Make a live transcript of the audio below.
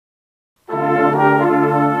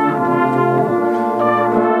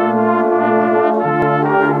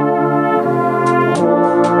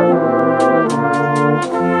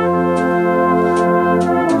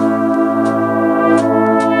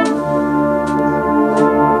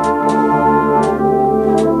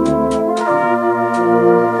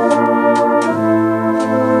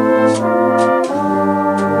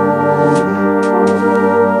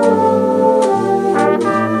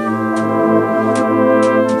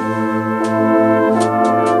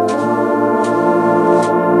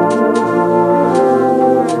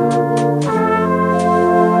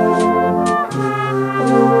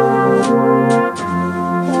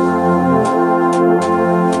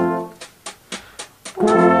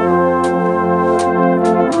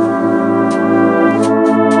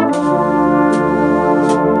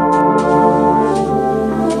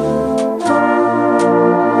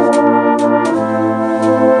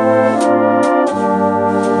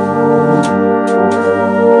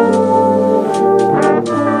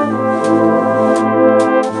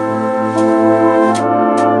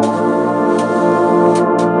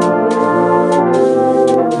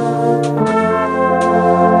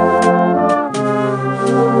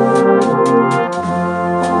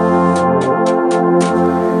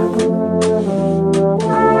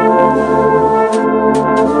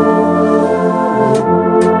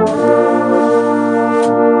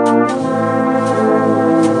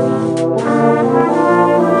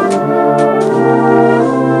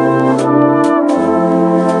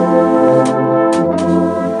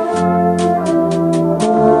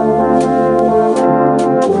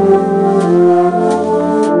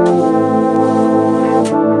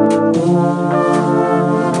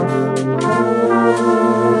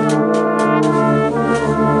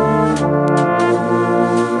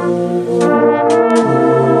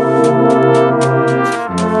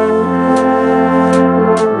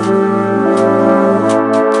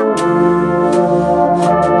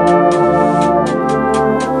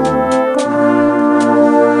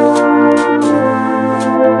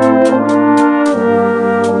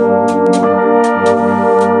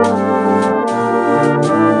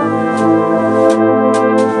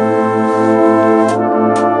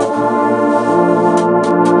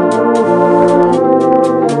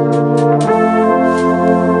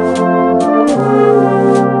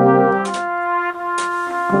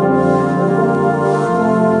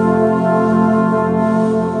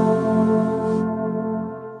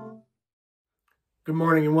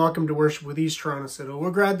morning and welcome to Worship with East Toronto Citadel.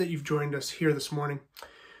 We're glad that you've joined us here this morning.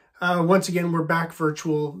 Once again, we're back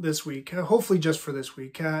virtual this week, hopefully just for this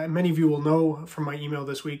week. Many of you will know from my email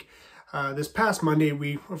this week, this past Monday,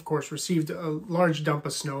 we, of course, received a large dump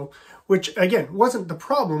of snow, which, again, wasn't the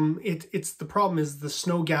problem. The problem is the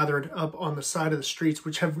snow gathered up on the side of the streets,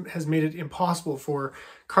 which has made it impossible for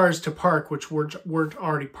cars to park, which weren't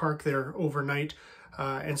already parked there overnight.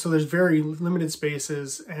 And so there's very limited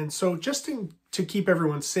spaces. And so just to keep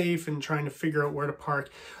everyone safe and trying to figure out where to park,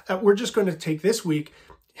 we're just going to take this week,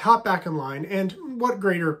 hop back in line. And what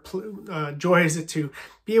greater joy is it to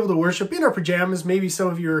be able to worship in our pajamas. Maybe some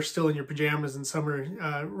of you are still in your pajamas and some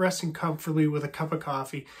are resting comfortably with a cup of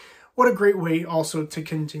coffee. What a great way also to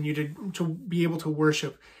continue to be able to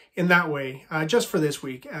worship in that way, just for this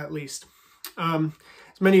week at least.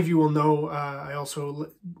 As many of you will know, I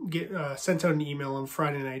also sent out an email on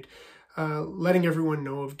Friday night letting everyone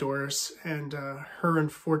know of Doris and her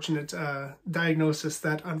unfortunate diagnosis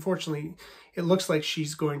that unfortunately it looks like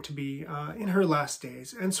she's going to be in her last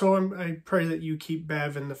days. And so I pray that you keep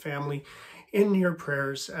Bev and the family in your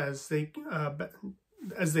prayers as they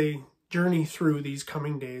journey through these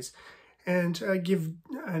coming days, and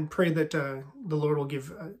pray that the Lord will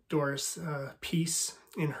give Doris peace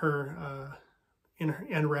in her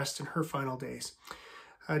and rest in her final days.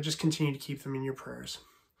 Just continue to keep them in your prayers.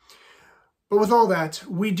 But with all that,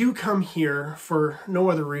 we do come here for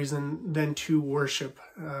no other reason than to worship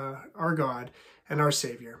our God and our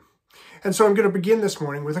Savior. And so I'm going to begin this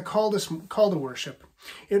morning with a call to worship.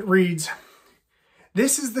 It reads,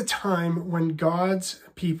 "This is the time when God's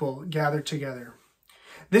people gather together.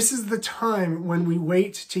 This is the time when we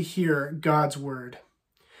wait to hear God's word.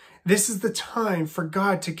 This is the time for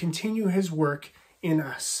God to continue his work in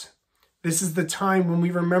us. This is the time when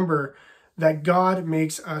we remember that God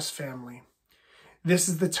makes us family. This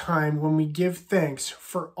is the time when we give thanks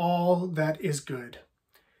for all that is good.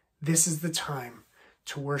 This is the time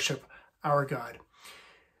to worship our God."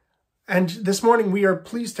 And this morning we are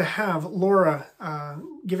pleased to have Laura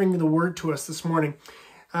giving the word to us this morning.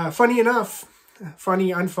 Funny enough,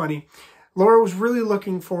 funny, unfunny, Laura was really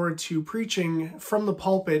looking forward to preaching from the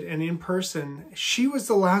pulpit and in person. She was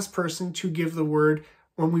the last person to give the word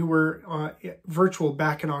when we were virtual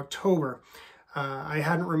back in October. I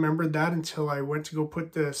hadn't remembered that until I went to go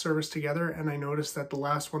put the service together, and I noticed that the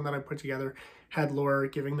last one that I put together had Laura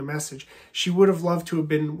giving the message. She would have loved to have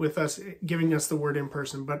been with us, giving us the word in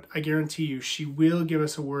person, but I guarantee you she will give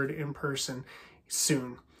us a word in person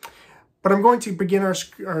soon. But I'm going to begin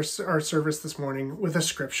our service this morning with a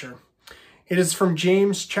scripture. It is from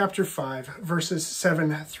James chapter 5, verses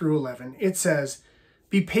 7 through 11. It says,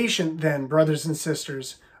 "Be patient then, brothers and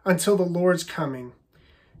sisters, until the Lord's coming.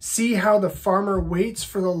 See how the farmer waits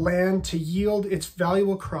for the land to yield its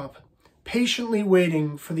valuable crop, patiently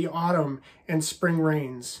waiting for the autumn and spring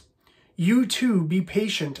rains. You too be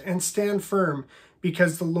patient and stand firm,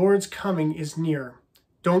 because the Lord's coming is near.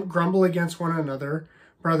 Don't grumble against one another,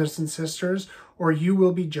 brothers and sisters, or you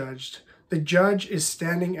will be judged. The judge is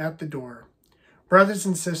standing at the door. Brothers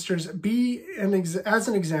and sisters, be as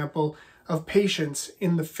an example of patience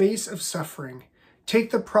in the face of suffering.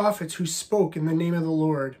 Take the prophets who spoke in the name of the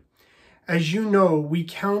Lord. As you know, we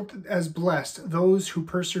count as blessed those who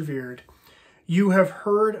persevered. You have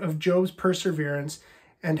heard of Job's perseverance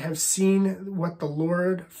and have seen what the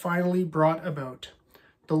Lord finally brought about.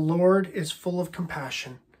 The Lord is full of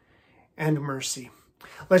compassion and mercy."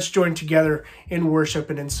 Let's join together in worship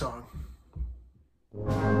and in song.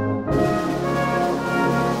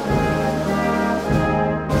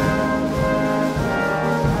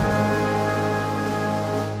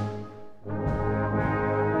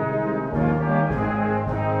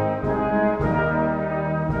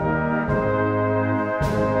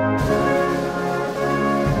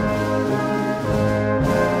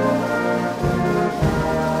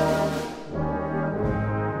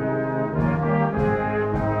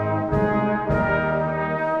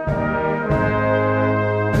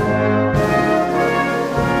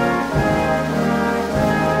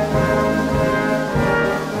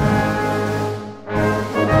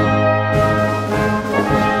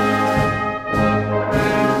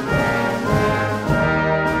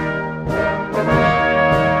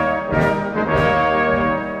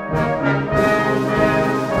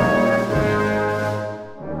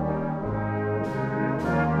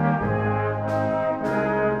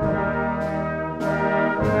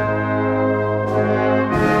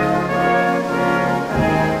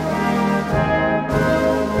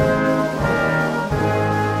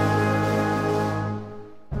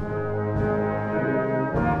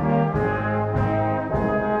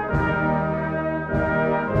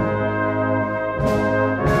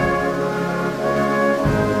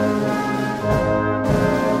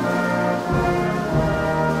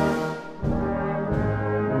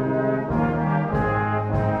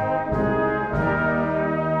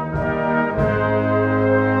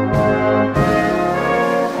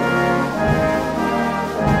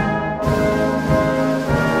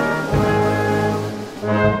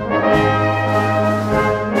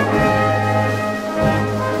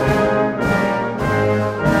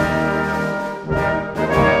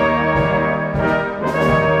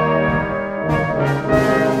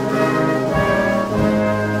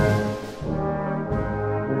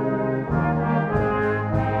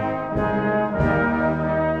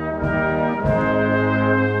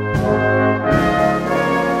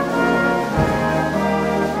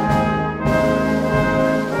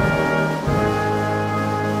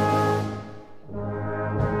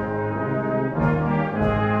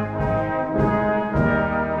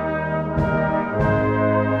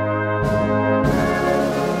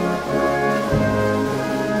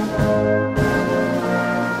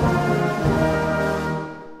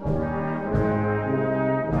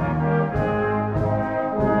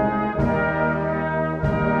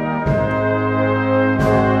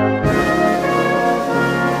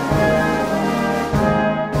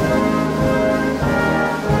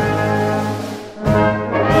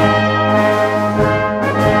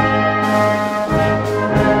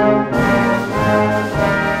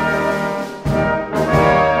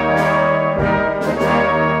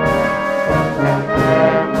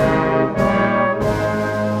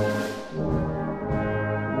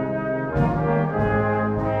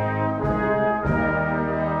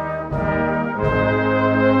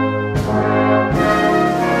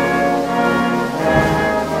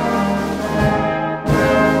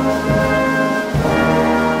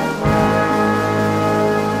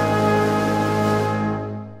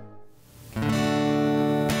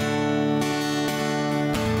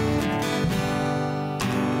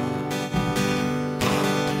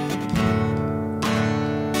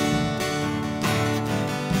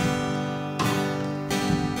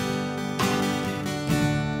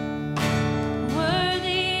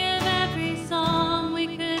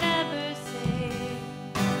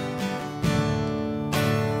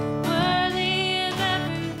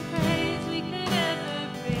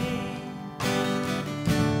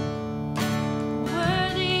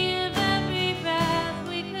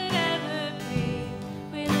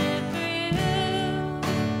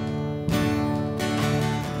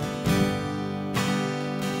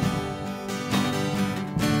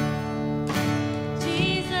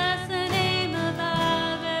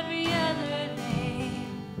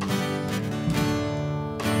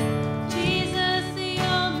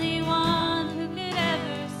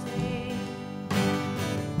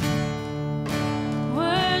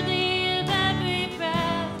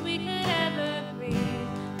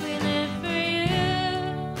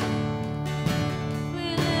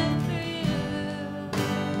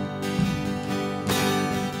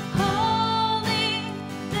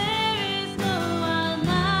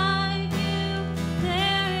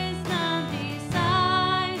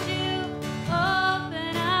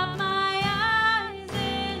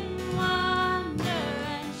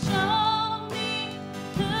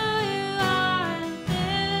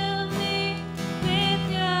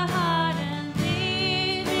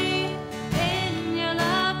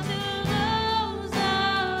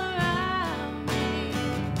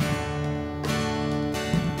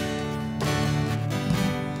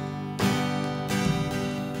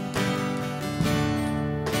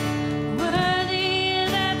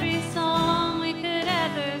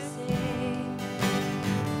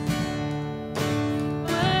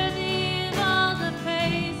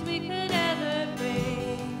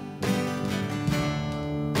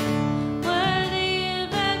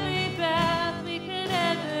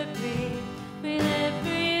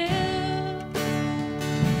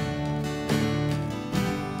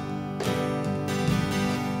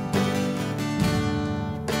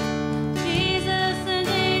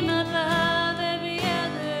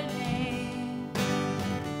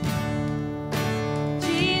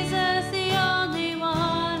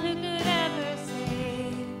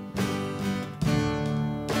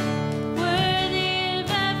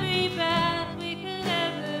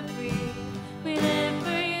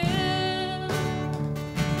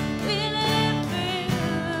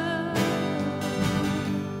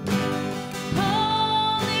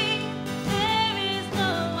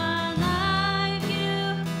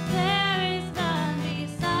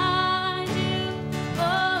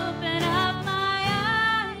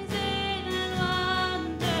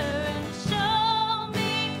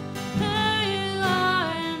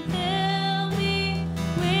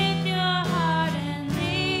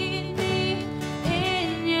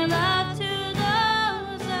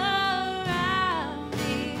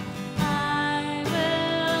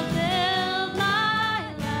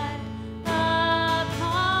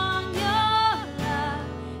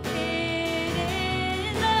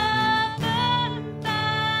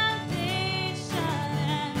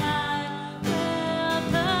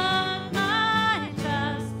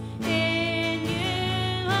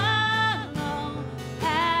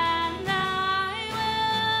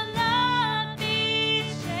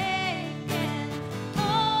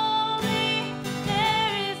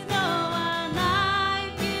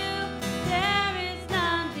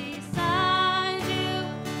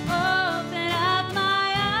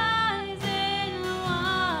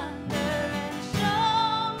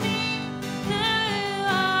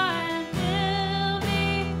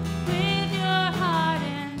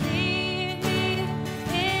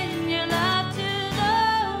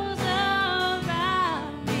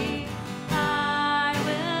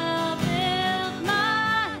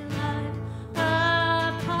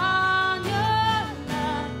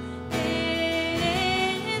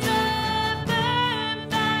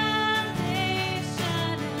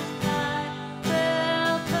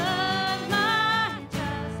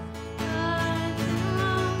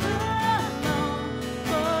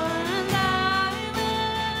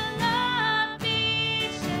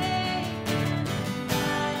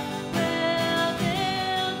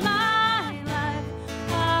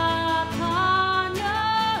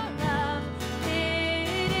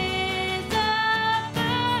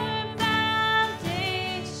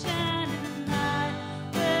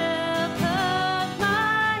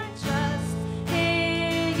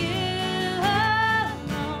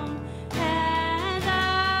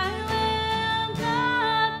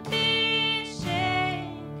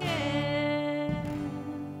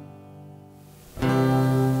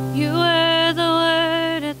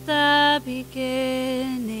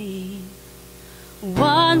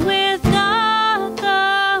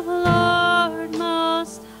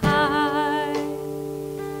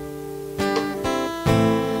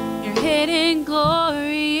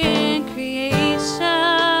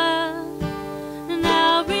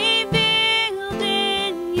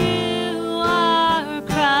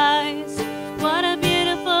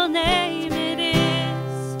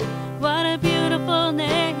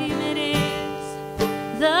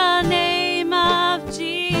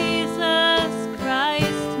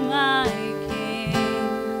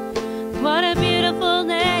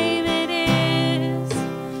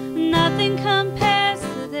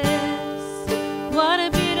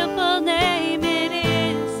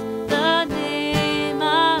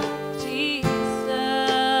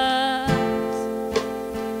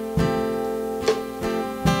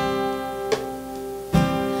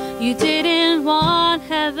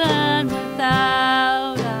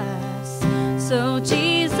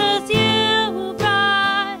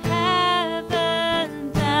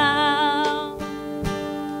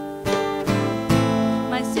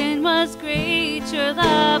 that your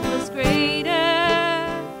love was greater.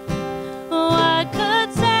 What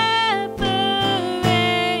could separate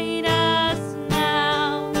us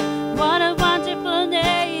now? What a wonderful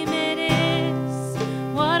name it is.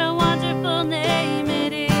 What a wonderful name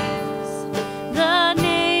it is. The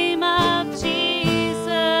name of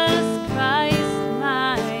Jesus Christ,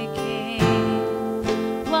 my King.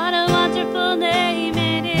 What a wonderful name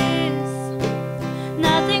it is.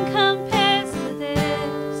 Nothing compares to this.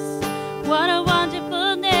 What a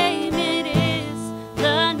wonderful name it is.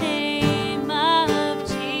 The name of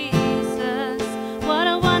Jesus. What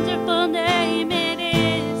a wonderful name it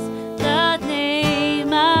is. The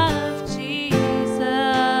name of Jesus.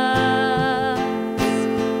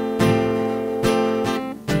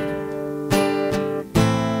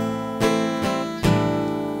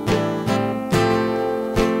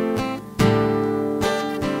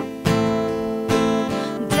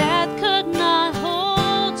 Death could not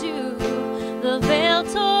hold you. The veil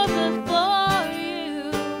tore before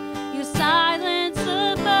you. You silenced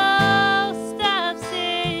the boast of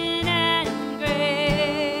sin and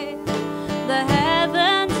grave. The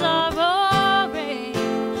heavens are roaring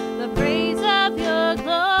the praise of your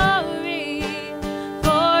glory.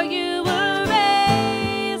 For you were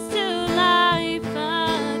raised to life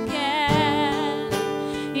again.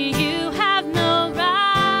 You have no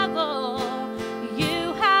rival.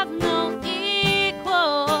 You have no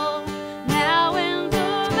equal. Now and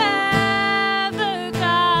forever,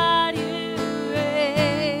 God, you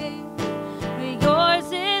reign.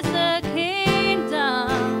 Yours is the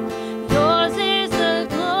kingdom. Yours is the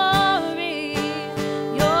glory.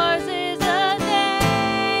 Yours is the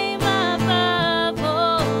name above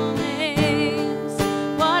all names.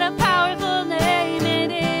 What a powerful name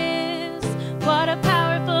it is. What a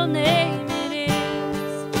powerful name it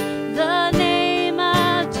is. The name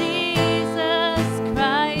of Jesus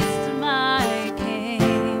Christ, my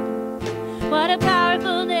King. What a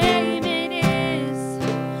powerful name it is.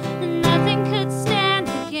 Nothing could stand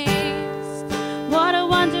against. What a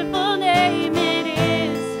wonderful name it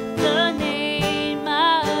is. The name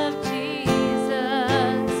of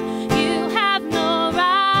Jesus. You have no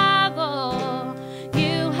rival.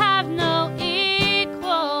 You have no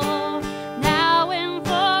equal. Now and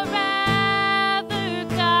forever,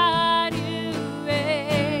 God, you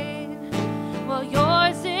reign. Well,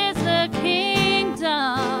 yours is the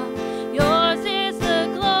kingdom. Yours is the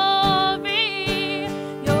glory.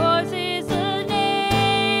 Yours is the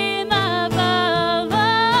name above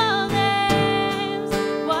all names.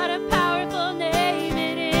 What a powerful name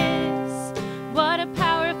it is. What a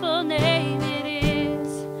powerful name it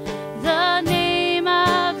is. The name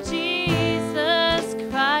of Jesus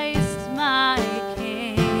Christ, my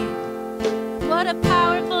King. What a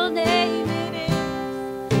powerful name it is.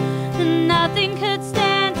 Nothing could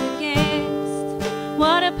stand against.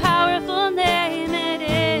 What a powerful name it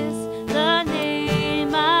is. The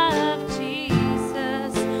name of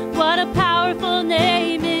Jesus. What a powerful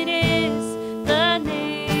name it is. The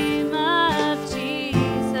name of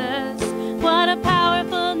Jesus. What a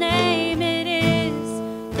powerful name it is.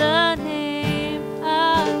 The name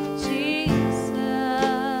of Jesus.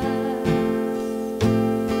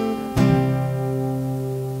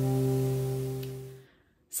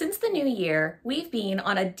 Since the new year, we've been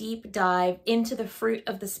on a deep dive into the fruit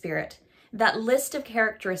of the Spirit, that list of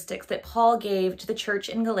characteristics that Paul gave to the church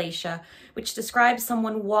in Galatia, which describes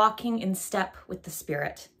someone walking in step with the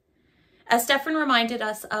Spirit. As Stefan reminded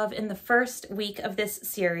us of in the first week of this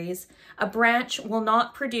series, a branch will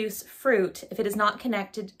not produce fruit if it is not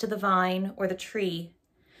connected to the vine or the tree.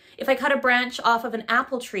 If I cut a branch off of an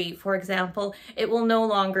apple tree, for example, it will no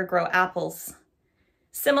longer grow apples.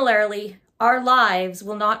 Similarly, our lives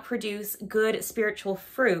will not produce good spiritual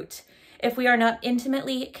fruit if we are not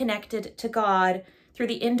intimately connected to God through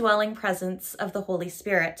the indwelling presence of the Holy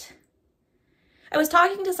Spirit. I was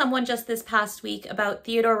talking to someone just this past week about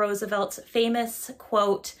Theodore Roosevelt's famous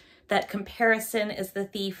quote that comparison is the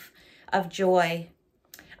thief of joy.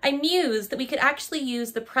 I mused that we could actually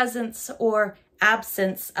use the presence or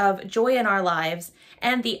absence of joy in our lives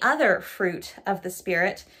and the other fruit of the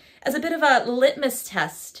Spirit as a bit of a litmus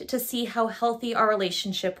test to see how healthy our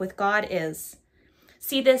relationship with God is.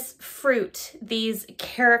 See, this fruit, these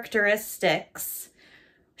characteristics,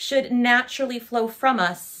 should naturally flow from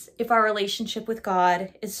us if our relationship with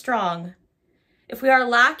God is strong. If we are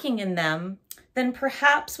lacking in them, then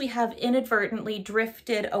perhaps we have inadvertently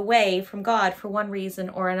drifted away from God for one reason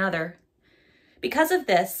or another. Because of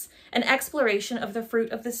this, an exploration of the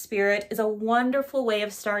fruit of the Spirit is a wonderful way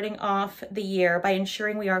of starting off the year by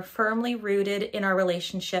ensuring we are firmly rooted in our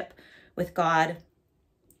relationship with God.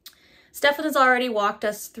 Stefan has already walked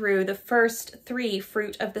us through the first 3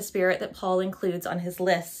 fruit of the Spirit that Paul includes on his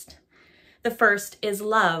list. The first is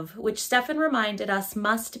love, which Stefan reminded us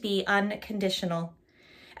must be unconditional.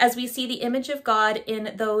 As we see the image of God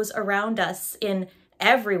in those around us, in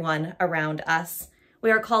everyone around us,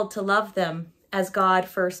 we are called to love them as God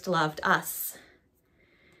first loved us.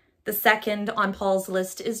 The second on Paul's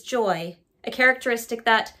list is joy, a characteristic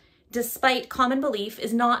that, despite common belief,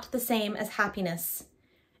 is not the same as happiness.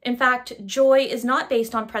 In fact, joy is not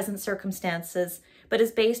based on present circumstances, but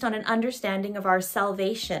is based on an understanding of our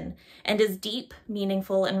salvation and is deep,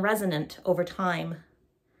 meaningful, and resonant over time.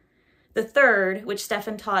 The third, which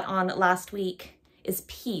Stefan taught on last week, is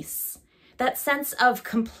peace, that sense of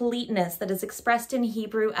completeness that is expressed in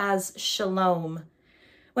Hebrew as shalom.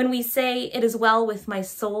 When we say, "It is well with my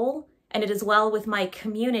soul and it is well with my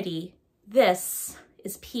community," this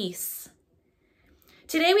is peace.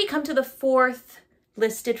 Today we come to the 4th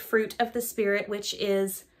listed fruit of the Spirit, which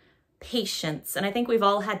is patience. And I think we've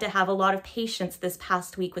all had to have a lot of patience this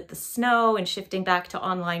past week with the snow and shifting back to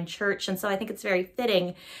online church. And so I think it's very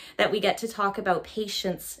fitting that we get to talk about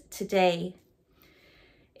patience today.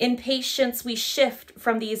 In patience, we shift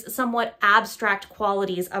from these somewhat abstract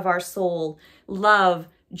qualities of our soul, love,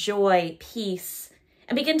 joy, peace,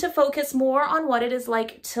 and begin to focus more on what it is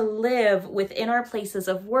like to live within our places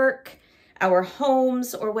of work, our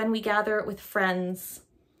homes, or when we gather with friends.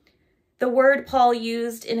 The word Paul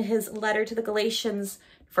used in his letter to the Galatians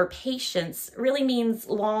for patience really means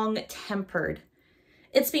long-tempered.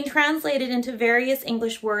 It's been translated into various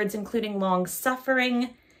English words, including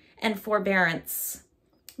long-suffering and forbearance.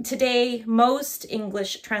 Today, most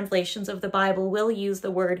English translations of the Bible will use the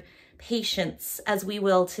word patience, as we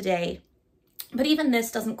will today. But even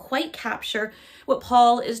this doesn't quite capture what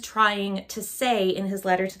Paul is trying to say in his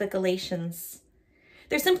letter to the Galatians.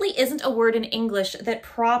 There simply isn't a word in English that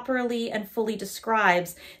properly and fully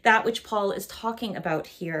describes that which Paul is talking about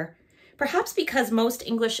here. Perhaps because most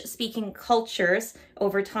English-speaking cultures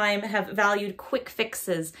over time have valued quick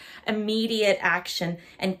fixes, immediate action,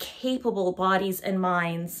 and capable bodies and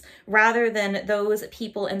minds, rather than those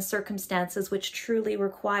people and circumstances which truly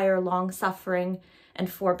require long-suffering and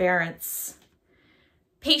forbearance.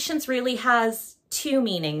 Patience really has 2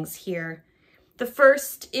 meanings here. The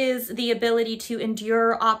first is the ability to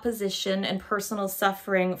endure opposition and personal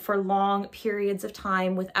suffering for long periods of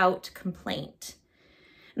time without complaint.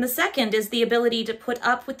 And the second is the ability to put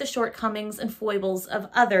up with the shortcomings and foibles of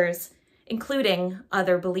others, including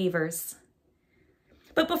other believers.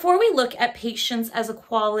 But before we look at patience as a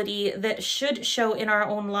quality that should show in our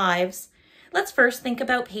own lives, let's first think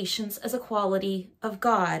about patience as a quality of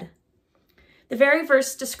God. The very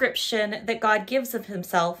first description that God gives of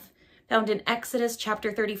himself, found in Exodus chapter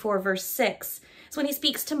 34, verse 6, is when he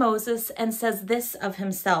speaks to Moses and says this of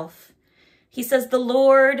himself. He says, "The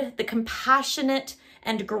Lord, the compassionate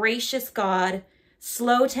and gracious God,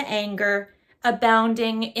 slow to anger,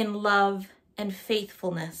 abounding in love and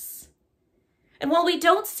faithfulness." And while we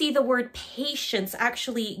don't see the word patience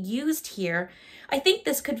actually used here, I think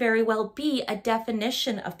this could very well be a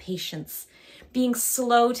definition of patience, being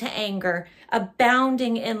slow to anger,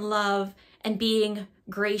 abounding in love, and being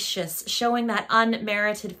gracious, showing that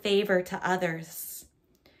unmerited favor to others.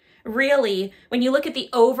 Really, when you look at the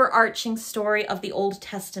overarching story of the Old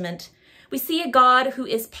Testament, we see a God who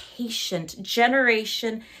is patient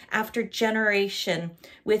generation after generation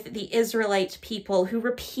with the Israelite people who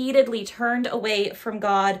repeatedly turned away from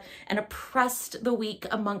God and oppressed the weak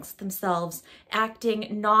amongst themselves, acting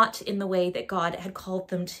not in the way that God had called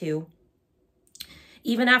them to.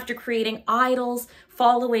 Even after creating idols,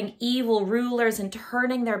 following evil rulers, and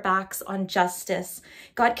turning their backs on justice,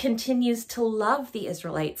 God continues to love the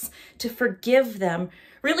Israelites, to forgive them,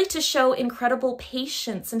 really to show incredible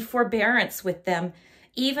patience and forbearance with them,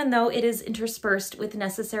 even though it is interspersed with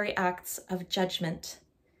necessary acts of judgment.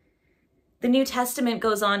 The New Testament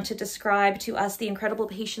goes on to describe to us the incredible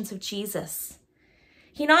patience of Jesus.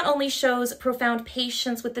 He not only shows profound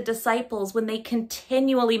patience with the disciples when they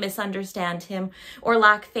continually misunderstand him or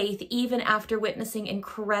lack faith even after witnessing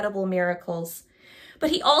incredible miracles, but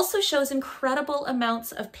he also shows incredible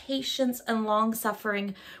amounts of patience and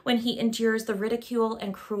long-suffering when he endures the ridicule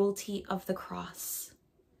and cruelty of the cross.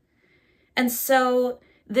 And so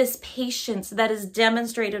this patience that is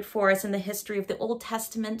demonstrated for us in the history of the Old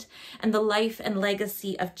Testament and the life and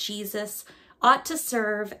legacy of Jesus ought to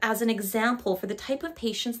serve as an example for the type of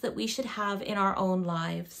patience that we should have in our own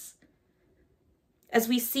lives. As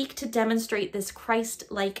we seek to demonstrate this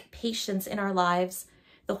Christ-like patience in our lives,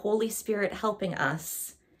 the Holy Spirit helping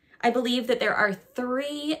us, I believe that there are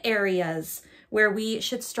 3 areas where we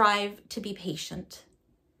should strive to be patient.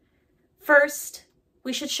 First,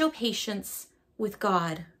 we should show patience with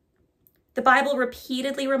God. The Bible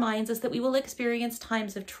repeatedly reminds us that we will experience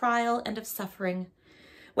times of trial and of suffering,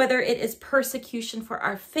 whether it is persecution for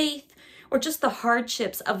our faith or just the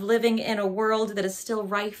hardships of living in a world that is still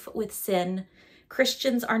rife with sin.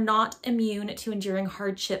 Christians are not immune to enduring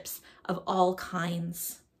hardships of all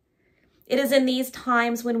kinds. It is in these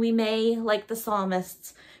times when we may, like the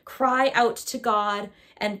psalmists, cry out to God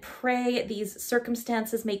and pray these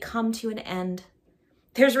circumstances may come to an end.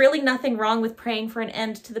 There's really nothing wrong with praying for an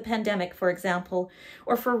end to the pandemic, for example,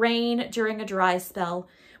 or for rain during a dry spell,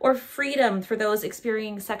 or freedom for those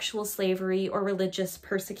experiencing sexual slavery or religious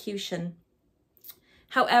persecution.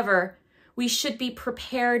 However, we should be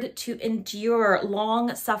prepared to endure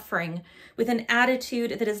long suffering with an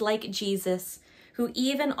attitude that is like Jesus, who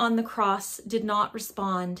even on the cross did not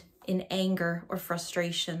respond in anger or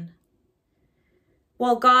frustration.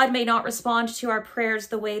 While God may not respond to our prayers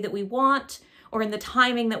the way that we want, or in the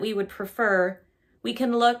timing that we would prefer, we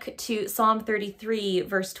can look to Psalm 33,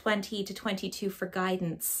 verse 20 to 22 for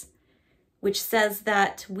guidance, which says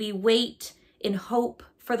that we wait in hope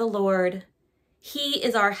for the Lord. He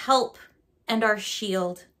is our help and our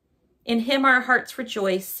shield. In him our hearts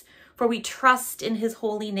rejoice, for we trust in his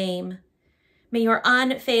holy name. May your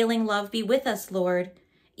unfailing love be with us, Lord,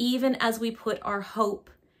 even as we put our hope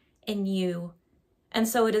in you. And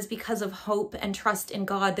so it is because of hope and trust in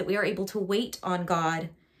God that we are able to wait on God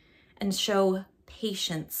and show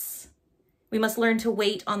patience. We must learn to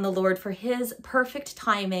wait on the Lord for his perfect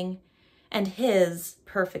timing and his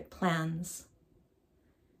perfect plans.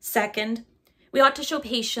 Second, we ought to show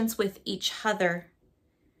patience with each other.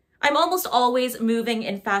 I'm almost always moving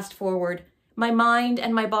in fast forward. My mind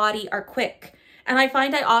and my body are quick, and I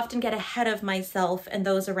find I often get ahead of myself and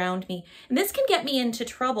those around me. And this can get me into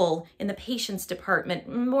trouble in the patience department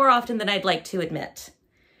more often than I'd like to admit.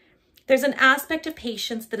 There's an aspect of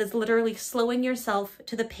patience that is literally slowing yourself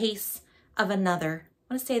to the pace of another.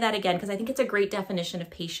 I want to say that again because I think it's a great definition of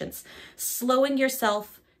patience. Slowing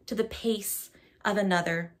yourself to the pace of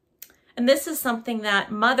another. And this is something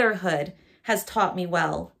that motherhood has taught me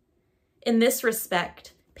well. In this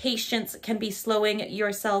respect, patience can be slowing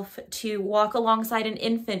yourself to walk alongside an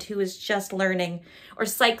infant who is just learning, or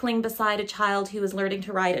cycling beside a child who is learning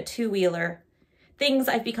to ride a two-wheeler. Things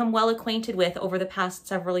I've become well acquainted with over the past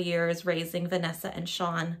several years raising Vanessa and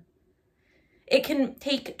Sean. It can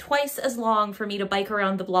take twice as long for me to bike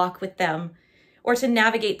around the block with them, or to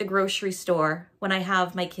navigate the grocery store when I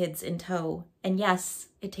have my kids in tow. And yes,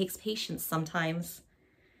 it takes patience sometimes.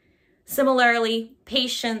 Similarly,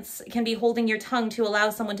 patience can be holding your tongue to allow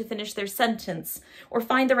someone to finish their sentence or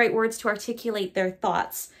find the right words to articulate their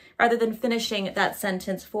thoughts rather than finishing that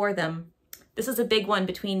sentence for them. This is a big one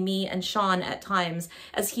between me and Sean at times,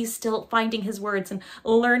 as he's still finding his words and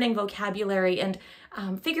learning vocabulary and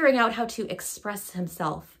figuring out how to express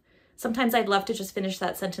himself. Sometimes I'd love to just finish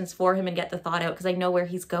that sentence for him and get the thought out because I know where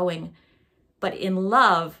he's going. But in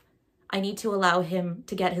love, I need to allow him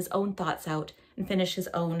to get his own thoughts out and finish his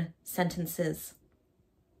own sentences.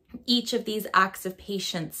 Each of these acts of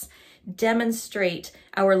patience demonstrate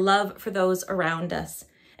our love for those around us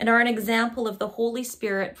and are an example of the Holy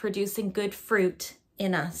Spirit producing good fruit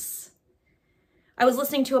in us. I was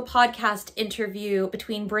listening to a podcast interview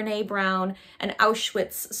between Brené Brown and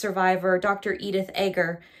Auschwitz survivor Dr. Edith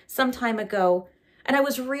Eger some time ago, and I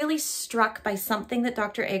was really struck by something that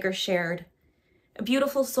Dr. Eger shared. A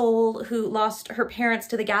beautiful soul who lost her parents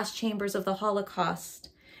to the gas chambers of the Holocaust,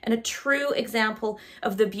 and a true example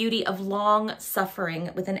of the beauty of long suffering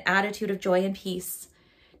with an attitude of joy and peace.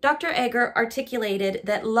 Dr. Eger articulated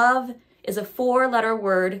that love is a 4-letter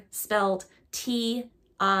word spelled T-I-M-E.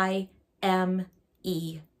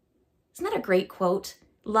 Isn't that a great quote?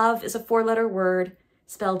 Love is a 4-letter word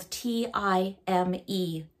spelled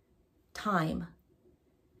T-I-M-E. Time.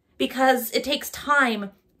 Because it takes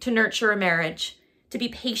time to nurture a marriage, to be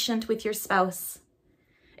patient with your spouse.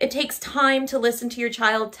 It takes time to listen to your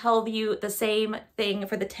child tell you the same thing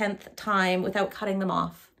for the 10th time without cutting them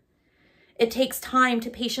off. It takes time to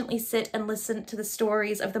patiently sit and listen to the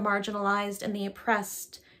stories of the marginalized and the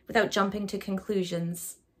oppressed without jumping to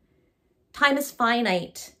conclusions. Time is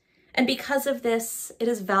finite, and because of this, it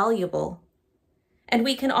is valuable. And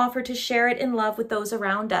we can offer to share it in love with those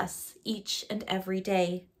around us each and every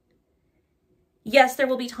day. Yes, there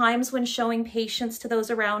will be times when showing patience to those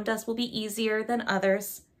around us will be easier than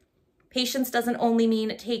others. Patience doesn't only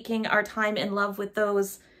mean taking our time in love with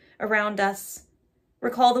those around us.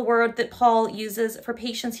 Recall the word that Paul uses for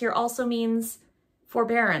patience here also means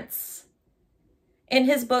forbearance. In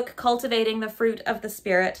his book, Cultivating the Fruit of the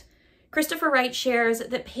Spirit, Christopher Wright shares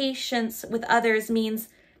that patience with others means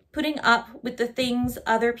putting up with the things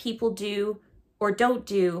other people do or don't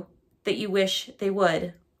do that you wish they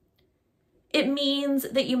would. It means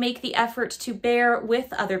that you make the effort to bear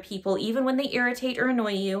with other people, even when they irritate or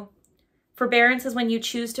annoy you. Forbearance is when you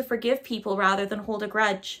choose to forgive people rather than hold a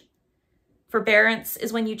grudge. Forbearance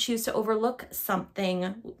is when you choose to overlook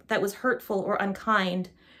something that was hurtful or unkind,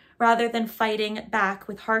 rather than fighting back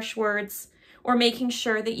with harsh words or making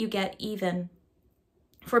sure that you get even.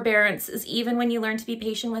 Forbearance is even when you learn to be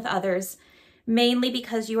patient with others, mainly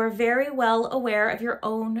because you are very well aware of your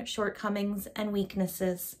own shortcomings and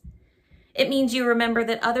weaknesses. It means you remember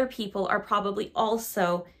that other people are probably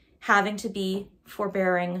also having to be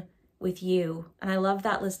forbearing with you. And I love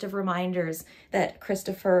that list of reminders that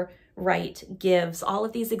Christopher Wright gives, all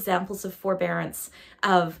of these examples of forbearance,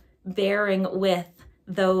 of bearing with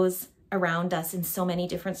those around us in so many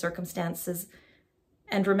different circumstances,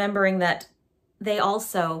 and remembering that they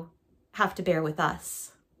also have to bear with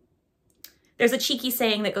us. There's a cheeky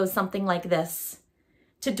saying that goes something like this: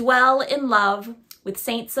 to dwell in love with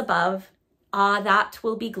saints above, ah, that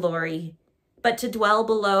will be glory. But to dwell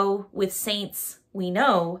below with saints we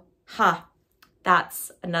know, ha,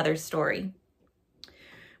 that's another story.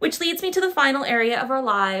 Which leads me to the final area of our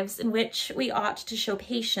lives in which we ought to show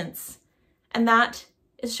patience, and that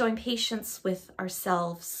is showing patience with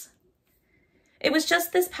ourselves. It was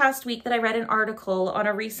just this past week that I read an article on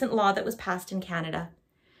a recent law that was passed in Canada.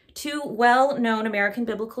 Two well-known American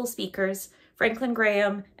biblical speakers, Franklin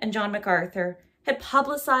Graham and John MacArthur, had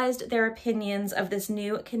publicized their opinions of this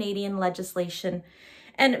new Canadian legislation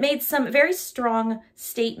and made some very strong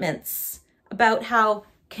statements about how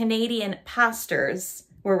Canadian pastors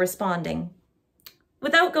were responding.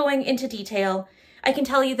 Without going into detail, I can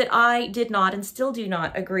tell you that I did not and still do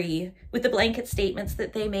not agree with the blanket statements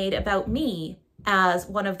that they made about me as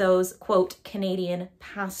one of those, quote, Canadian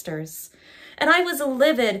pastors. And I was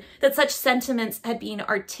livid that such sentiments had been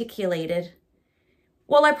articulated.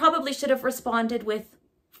 While I probably should have responded with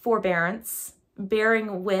forbearance,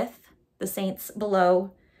 bearing with the saints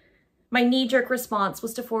below, my knee-jerk response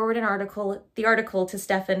was to forward the article to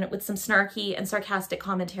Stefan with some snarky and sarcastic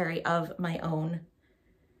commentary of my own.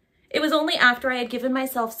 It was only after I had given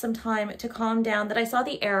myself some time to calm down that I saw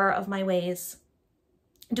the error of my ways.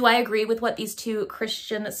 Do I agree with what these two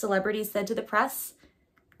Christian celebrities said to the press?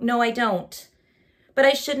 No, I don't. But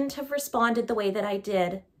I shouldn't have responded the way that I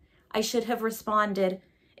did. I should have responded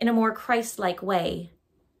in a more Christ-like way,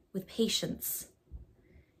 with patience.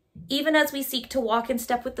 Even as we seek to walk in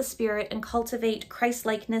step with the Spirit and cultivate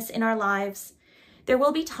Christ-likeness in our lives, there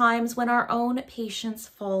will be times when our own patience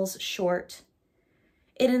falls short.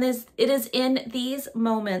 It is in these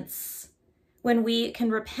moments when we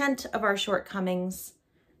can repent of our shortcomings,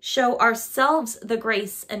 show ourselves the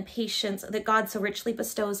grace and patience that God so richly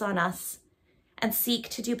bestows on us, and seek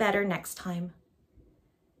to do better next time.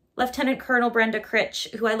 Lieutenant Colonel Brenda Critch,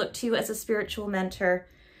 who I look to as a spiritual mentor,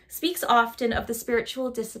 speaks often of the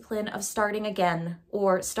spiritual discipline of starting again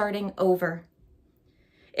or starting over.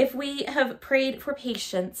 If we have prayed for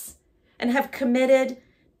patience and have committed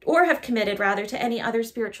to any other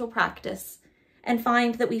spiritual practice and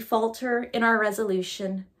find that we falter in our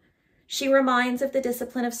resolution, she reminds of the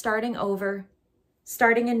discipline of starting over,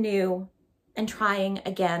 starting anew, and trying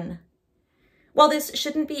again. While this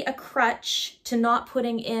shouldn't be a crutch to not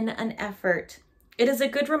putting in an effort, it is a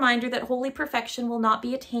good reminder that holy perfection will not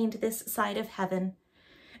be attained this side of heaven,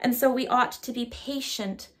 and so we ought to be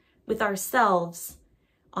patient with ourselves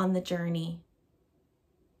on the journey.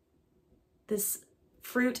 This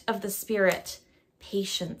fruit of the Spirit,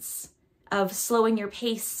 patience, of slowing your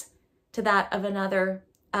pace to that of another,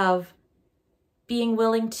 of being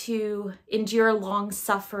willing to endure long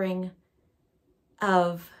suffering,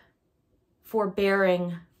 of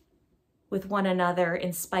forbearing with one another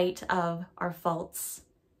in spite of our faults.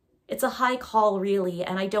 It's a high call, really,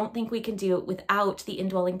 and I don't think we can do it without the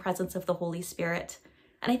indwelling presence of the Holy Spirit.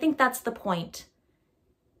 And I think that's the point.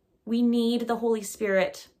 We need the Holy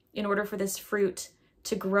Spirit in order for this fruit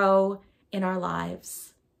to grow in our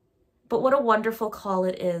lives. But what a wonderful call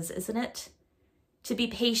it is, isn't it? To be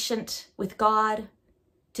patient with God,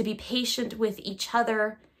 to be patient with each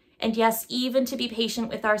other, and yes, even to be patient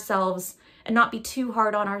with ourselves and not be too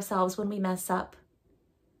hard on ourselves when we mess up.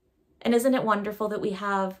 And isn't it wonderful that we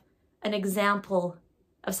have an example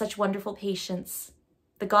of such wonderful patience?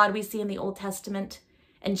 The God we see in the Old Testament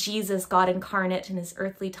and Jesus, God incarnate in his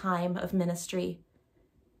earthly time of ministry.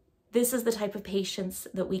 This is the type of patience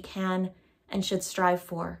that we can and should strive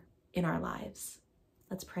for in our lives.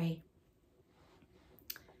 Let's pray.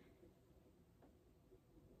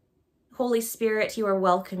 Holy Spirit, you are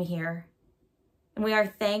welcome here. And we are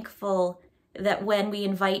thankful that when we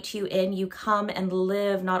invite you in, you come and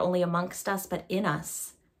live not only amongst us, but in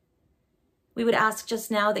us. We would ask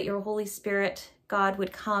just now that your Holy Spirit, God,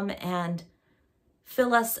 would come and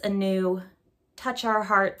fill us anew, touch our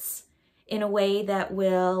hearts in a way that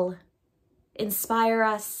will inspire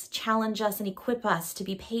us, challenge us, and equip us to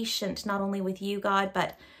be patient, not only with you, God,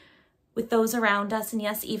 but with those around us, and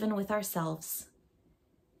yes, even with ourselves.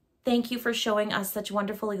 Thank you for showing us such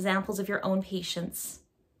wonderful examples of your own patience.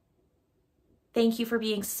 Thank you for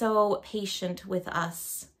being so patient with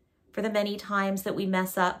us, for the many times that we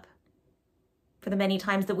mess up, for the many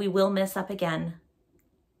times that we will mess up again.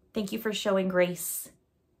 Thank you for showing grace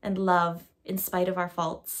and love in spite of our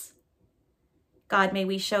faults. God, may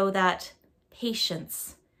we show that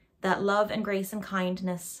patience, that love and grace and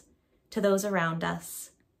kindness to those around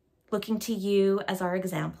us, looking to you as our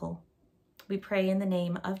example. We pray in the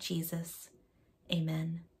name of Jesus.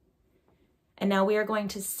 Amen. And now we are going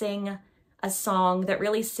to sing a song that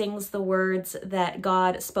really sings the words that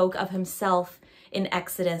God spoke of himself in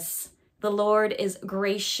Exodus. The Lord is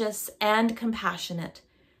gracious and compassionate,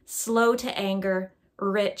 slow to anger,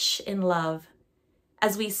 rich in love.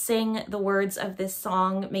 As we sing the words of this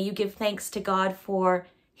song, may you give thanks to God for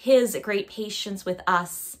his great patience with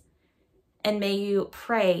us. And may you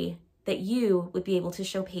pray that you would be able to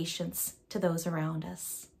show patience to those around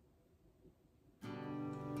us.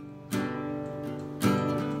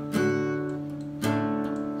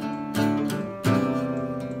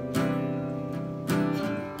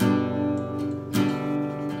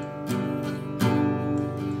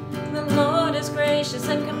 The Lord is gracious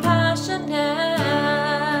and compassionate,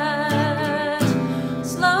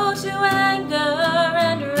 slow to anger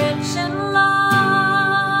and rich in love.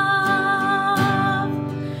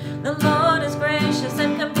 The Lord is gracious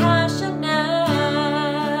and compassionate,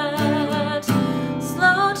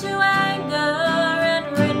 slow to anger and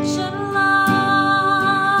rich in love.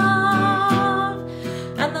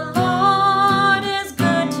 And the Lord is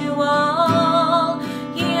good to all.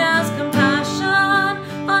 He has compassion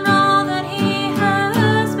on all that he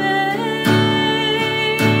has made.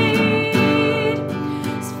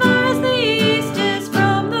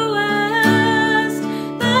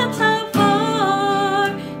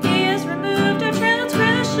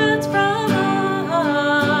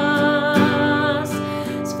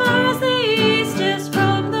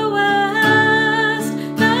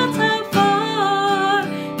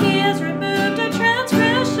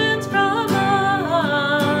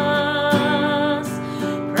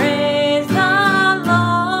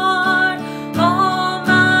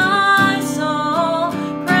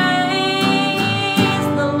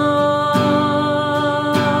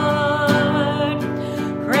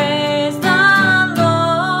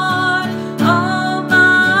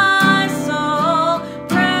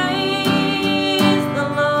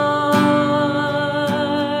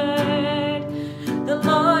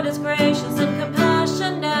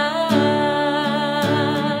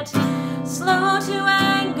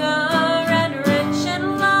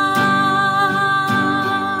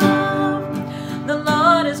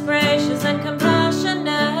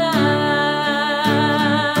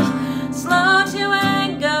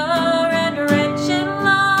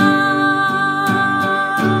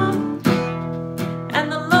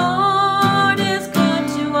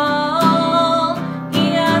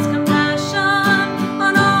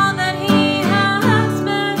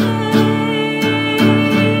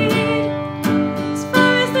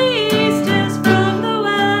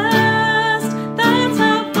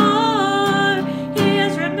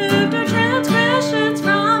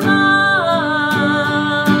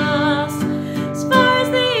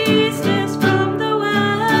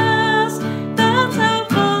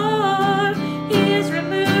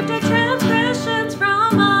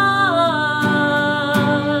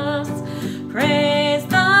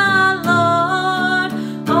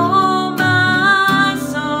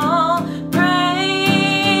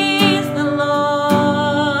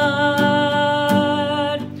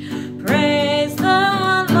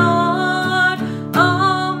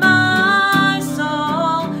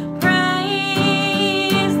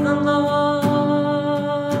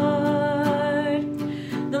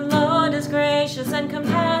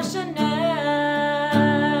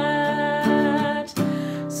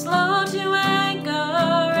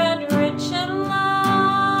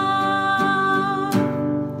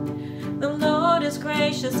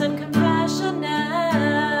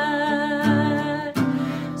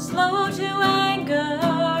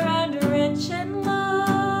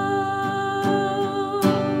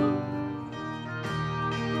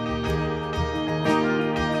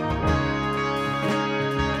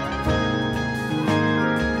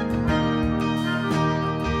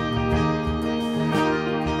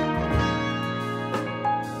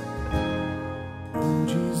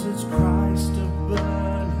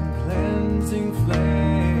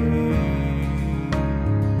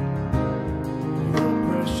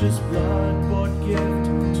 precious blood-bought gift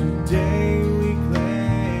today we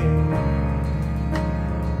claim.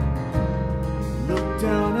 Look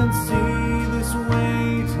down and see this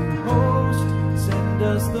waiting host. Send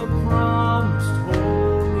us the promised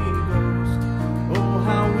Holy Ghost. Oh,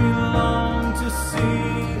 how we long to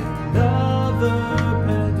see another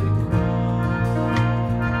Pentecost.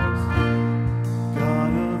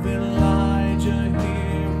 God of Elijah,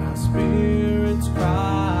 hear our spirits cry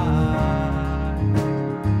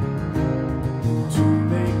to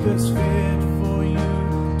make us fit for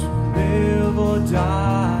you, to live or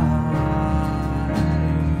die,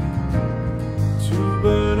 to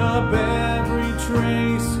burn up every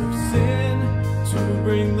trace of sin, to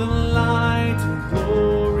bring the light and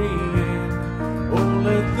glory in. Oh,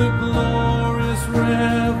 let the glorious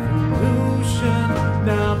revolution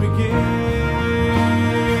now begin.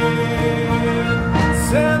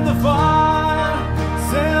 Send the fire,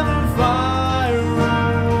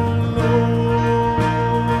 oh Lord.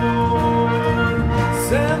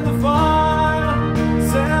 Send the fire,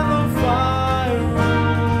 oh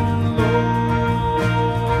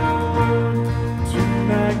Lord, to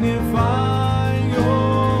magnify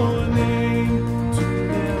your name, to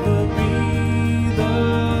never be the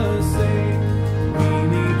same. We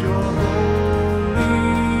need your holy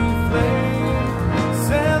flame.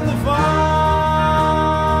 Send the fire.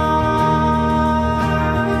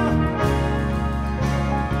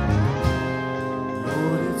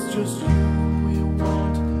 Lord, it's just you we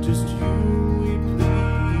want, just you we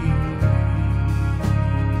plead.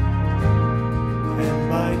 And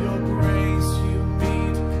by your grace you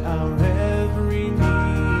meet our every need.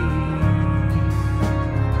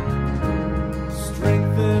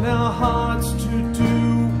 Strengthen our hearts to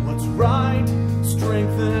do what's right.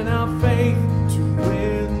 Strengthen our faith to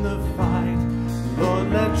win the fight. Lord,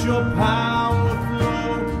 let your power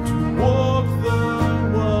flow to walk the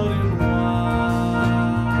world in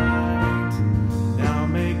white. Now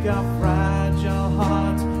make our fragile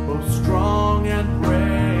hearts both strong and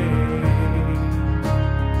brave.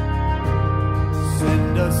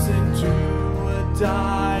 Send us into a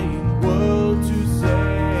dying world to save.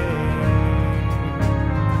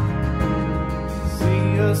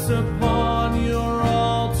 See us upon your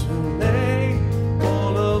altar, lay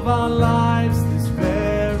all of our lives this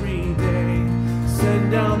very day.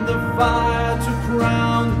 Send down the fire to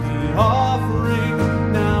crown the offering.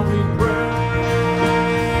 Now we pray.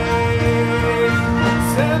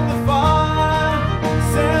 Send the fire, oh Lord.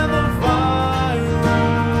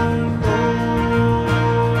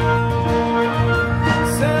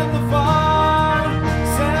 Send the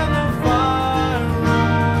fire,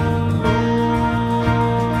 oh Lord,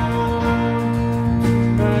 to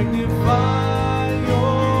magnify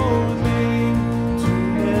your name, to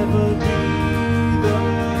never be the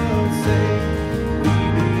same. We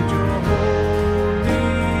need your holy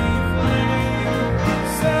flame.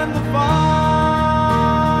 Send the fire,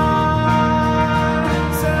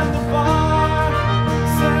 send the fire,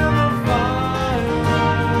 send the fire, oh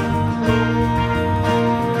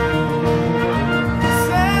Lord.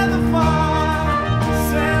 Send the fire,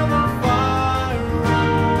 oh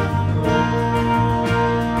Lord,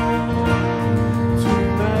 to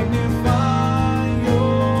magnify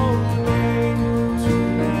your name, to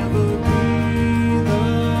never be the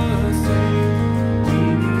same. We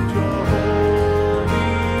need your holy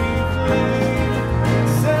flame.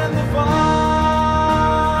 Send the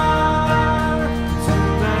fire to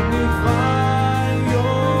magnify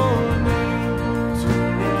your name, to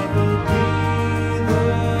never be the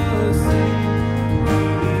same. We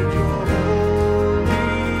need your holy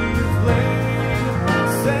flame.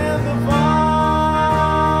 Send the fire.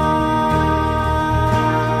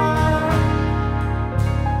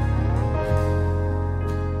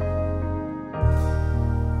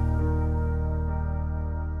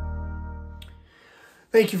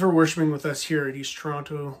 Thank you for worshiping with us here at East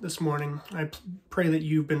Toronto this morning. I pray that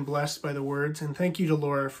you've been blessed by the words, and thank you to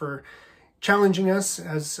Laura for challenging us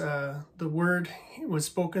as the word was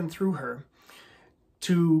spoken through her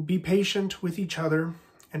to be patient with each other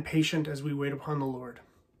and patient as we wait upon the Lord.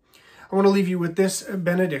 I want to leave you with this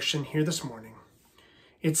benediction here this morning.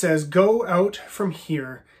 It says, "Go out from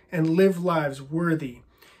here and live lives worthy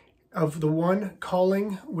of the one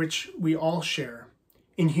calling which we all share,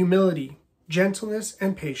 in humility, gentleness,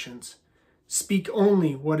 and patience. Speak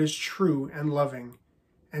only what is true and loving,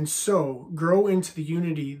 and so grow into the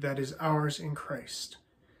unity that is ours in Christ.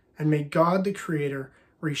 And may God the Creator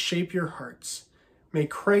reshape your hearts. May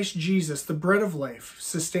Christ Jesus, the bread of life,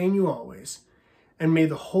 sustain you always. And may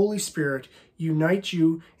the Holy Spirit unite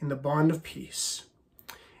you in the bond of peace.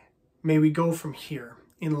 May we go from here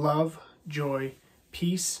in love, joy,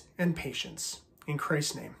 peace, and patience. In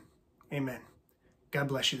Christ's name, amen. God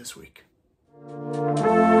bless you this week.